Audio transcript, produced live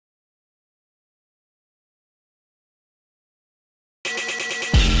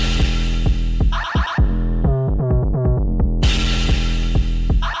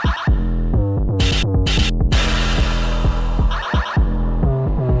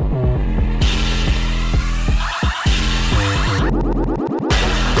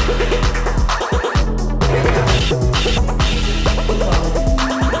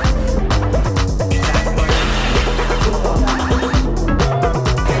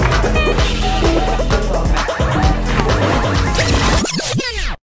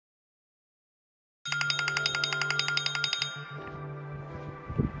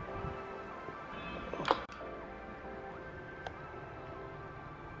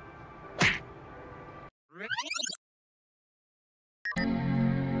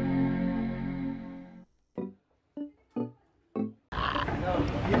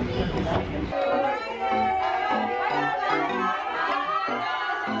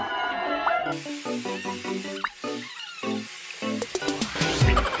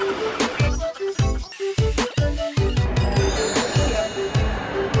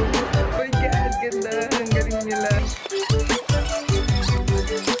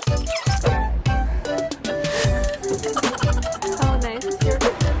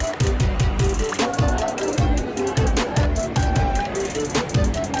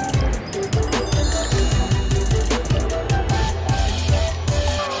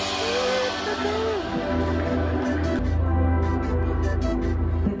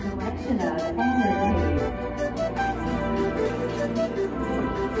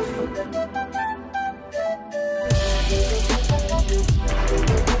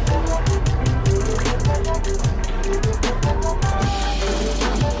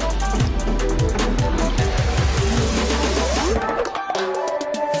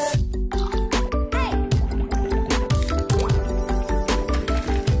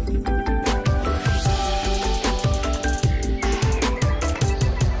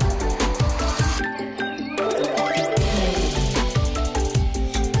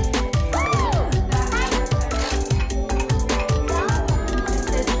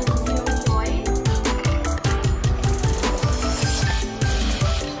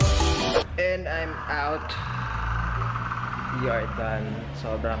We are done.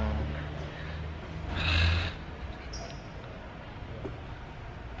 Sobrang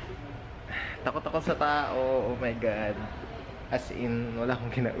takot ako sa tao. Oh my god. As in, wala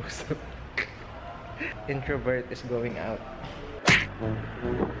akong kinausap. Introvert is going out.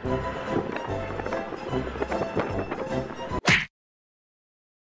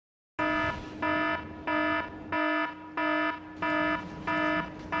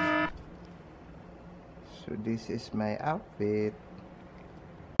 So this is my outfit.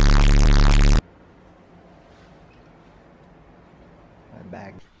 My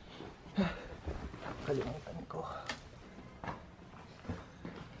bag. Kalimutan ko.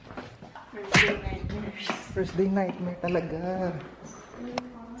 First day nightmares. First day nightmare talaga.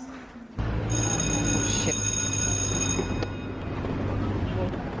 Oh, shit.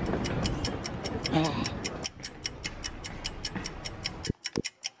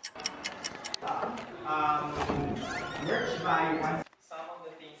 Merch by one. Some of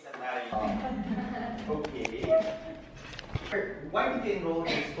the things that I okay. Why did you enroll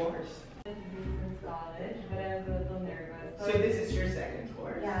in this course? Business college, but I was a little nervous. So this is your second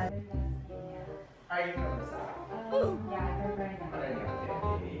course? Yeah. Are you from the South? Yeah, I'm from Pereyra.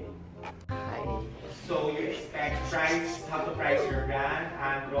 Okay. Hi. So you expect how to price your brand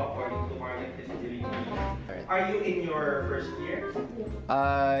and grow according to market visibility. Are you in your first year?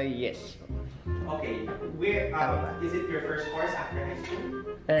 Yes. Okay. Where is it your first course after high school?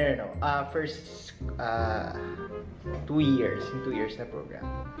 No. First 2 years. In 2 years na program.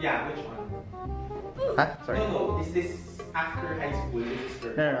 Yeah, which one? Huh? Sorry. No, is this after high school? This is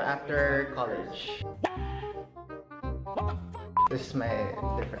your No, after college. This is my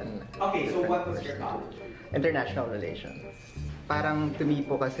different. Okay, so what was your college? International relations. Parang to me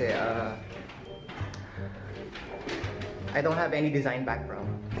po kasi I don't have any design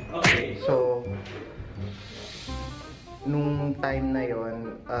background. Okay. So nung time na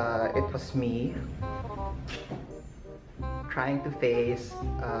yon, it was me trying to face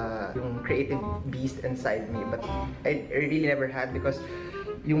yung creative beast inside me, but I really never had because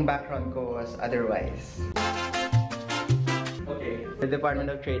yung background ko was otherwise. Okay. The Department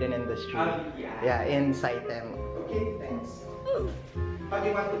of Trade and Industry. Yeah, in SITEM. Okay, thanks. How do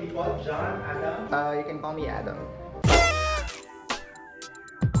you want to be called? John? Adam? You can call me Adam.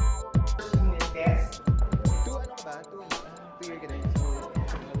 First unit test. 2 year grades.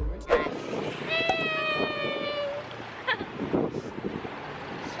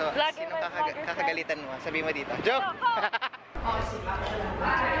 So, sino kakagalitan mo? Sabi mo dito. Joke!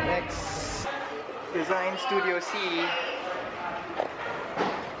 Next, Design Studio C.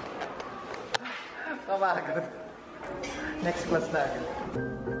 Pamagod. Next class na.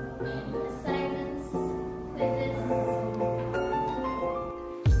 Assignments, quizzes.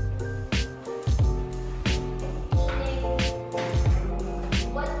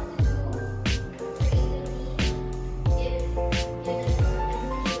 What to do creatively if given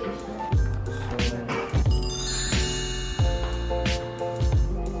a situation.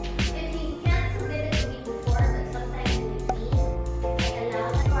 If you can't submit it the week before, but sometime in between, I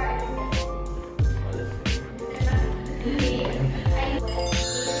allow for I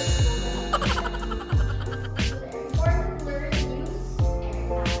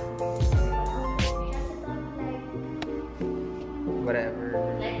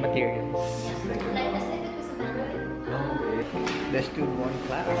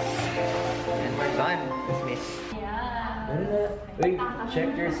fun. It's me. Yeah. Ano na? Wait,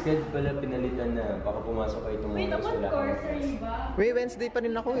 check your schedule pala, pinalitan na. Baka pumasok kayo itong Wait, mga what course are you ba? Wait, Wednesday pa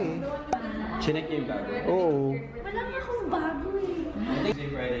rin ako eh. Chinek niyo yung bago. Oo. Wala nga akong bago eh. Tuesday,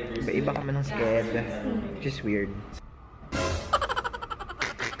 Friday, Thursday. Iba kami ng sked. Which is weird.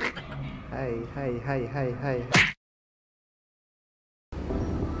 Hi.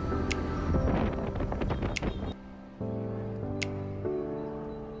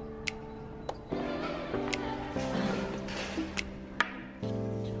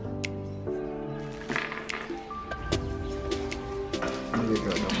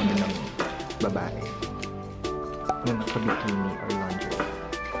 Mag-draw na ako ng babae na naka-bikini or lingerie.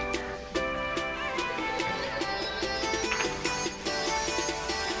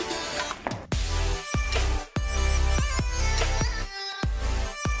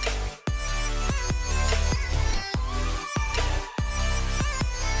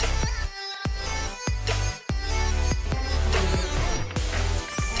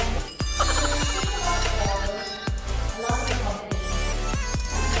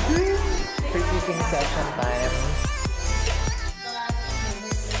 Session time.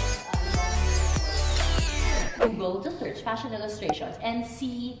 Google, just search fashion illustrations and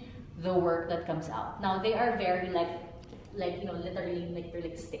see the work that comes out. Now they are very like you know, literally like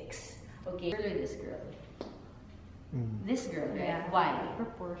sticks. Okay, this girl. This girl, Yeah. why?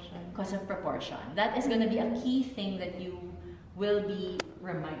 Proportion. Because of proportion. That is going to be a key thing that you will be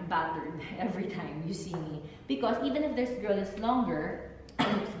battered every time you see me. Because even if this girl is longer,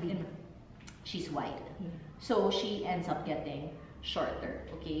 she's wide. So she ends up getting shorter,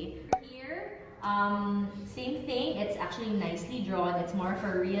 okay? Here, same thing. It's actually nicely drawn. It's more of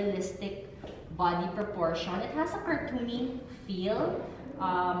a realistic body proportion. It has a cartoony feel.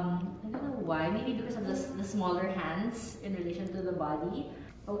 I don't know why. Maybe because of the smaller hands in relation to the body.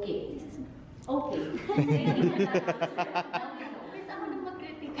 Okay. Okay.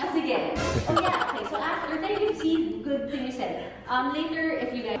 Sige. Oh yeah, okay. So after that you see good thing you said. Later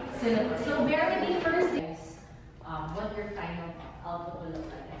if you guys so bear with me first. What your final output will look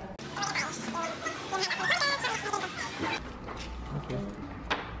like. Okay.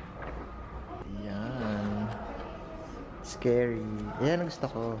 Yan. Scary. Yan ang gusto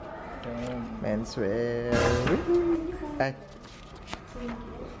ko. Menswear. Ay.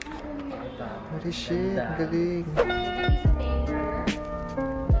 Holy shit, ang galing.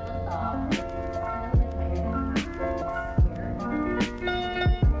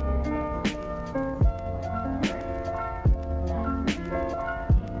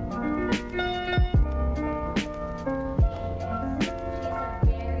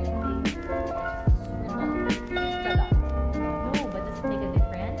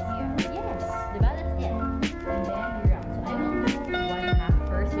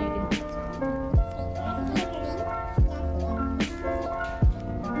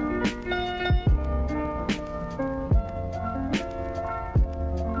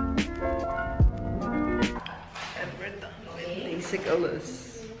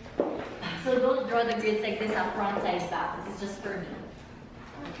 So don't draw the grids like this up front, side, back. This is just for me.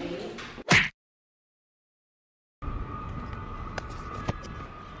 Okay?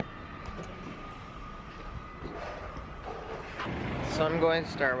 So I'm going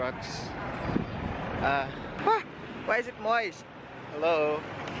to Starbucks. Why is it moist? Hello?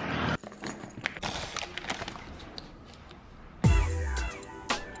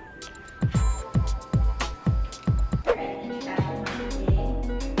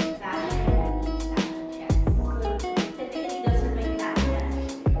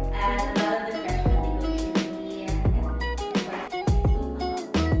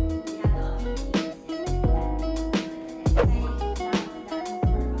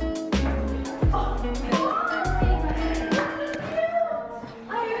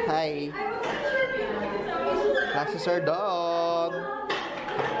 Hi. Classes are done.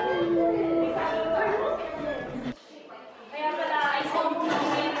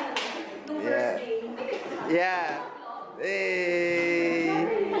 Yeah. Yeah. Hey.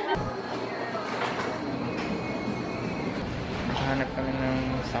 Hanap kami ng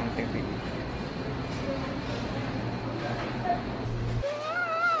something big.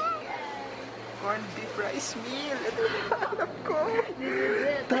 Corned beef rice meal. Ito yung hanap ko.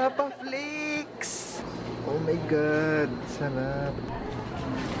 Tapa flakes. Oh my god. Sarap.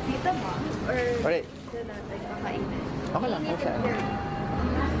 Dito ba? Or Alright. dito natin kakainin? Okay lang. Okay saan.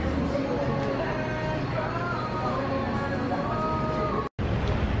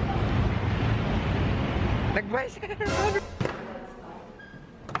 Nag-buy siya.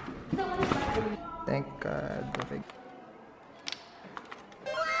 Thank God. Okay.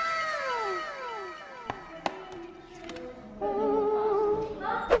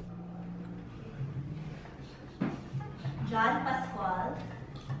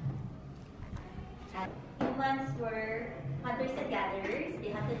 gatherers.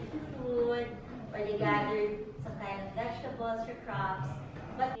 They hunted for food, or they gathered some kind of vegetables or crops.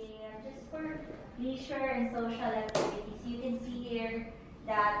 But just for leisure and social activities, you can see here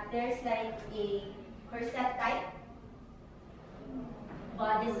that there's like a corset type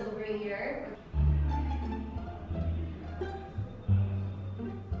bodice over here.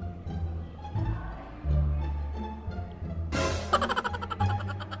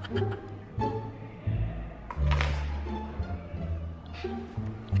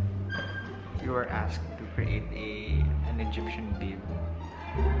 You were asked to create an Egyptian babe.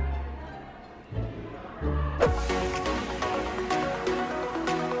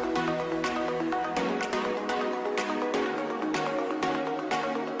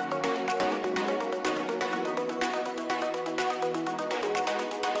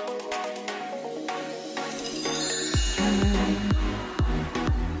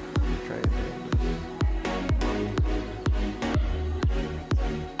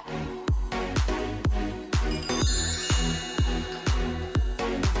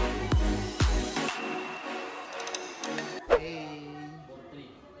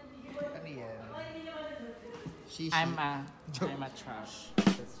 I'm a trash.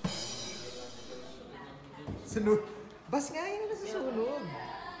 Sunod. Bas nga yun na nasusunog.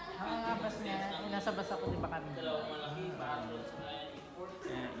 Bas nga. Nasa bas ako, di ba kami?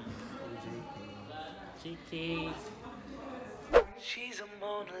 JK. She's a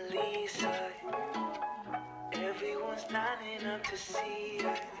Mona Lisa. Everyone's lining up to see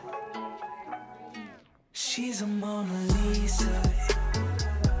her. She's a Mona Lisa.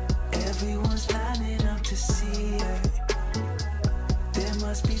 Everyone's lining up to see her. There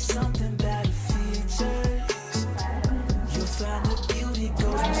must be something about her features. You'll find the beauty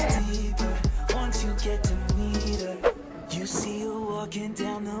goes much deeper once you get to meet her. You see her walking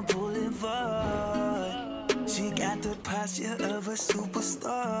down the boulevard. She got the posture of a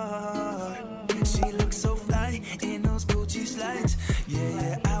superstar. She looks so fly in those Gucci slides.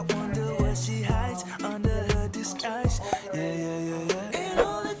 Yeah, I wonder what she hides under her disguise. Yeah. And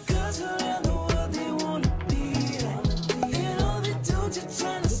all the girls around the world, they wanna be her. And all the dudes are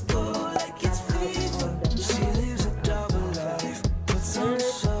trying to score like it's fever. She lives a double life, puts on a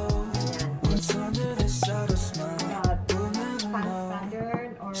show. What's under this subtle smile? You'll never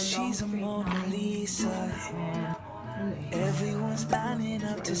know. She's a Mona Lisa. Everyone's lining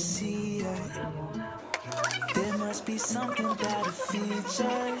up to see her. There must be something about her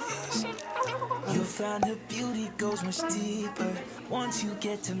features. You'll find her beauty goes much deeper once you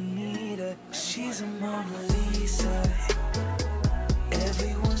get to meet her. She's a Mona Lisa.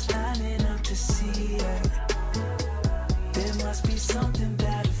 Everyone's lining up to see her. There must be something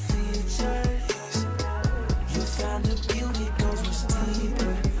about her features. You'll find her beauty goes much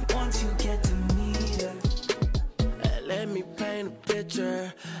deeper once you get to meet her. Let me paint a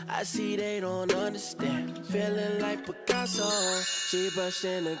picture. I see they don't understand. Feeling like Picasso. She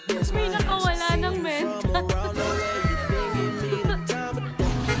brushing against my hands. From around the way, you think give me the time of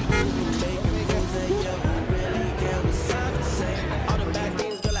day. You make a move that you really get what's time to say. All the bad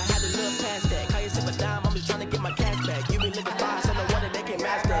things, girl, I had to look past that. Call yourself a dime, I'm just trying to get my cash back. You be living fast, so no wonder they can't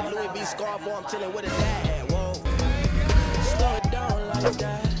match that. Louis V scarf, or I'm chilling with a dad. Whoa, slow it down like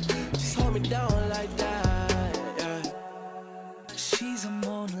that.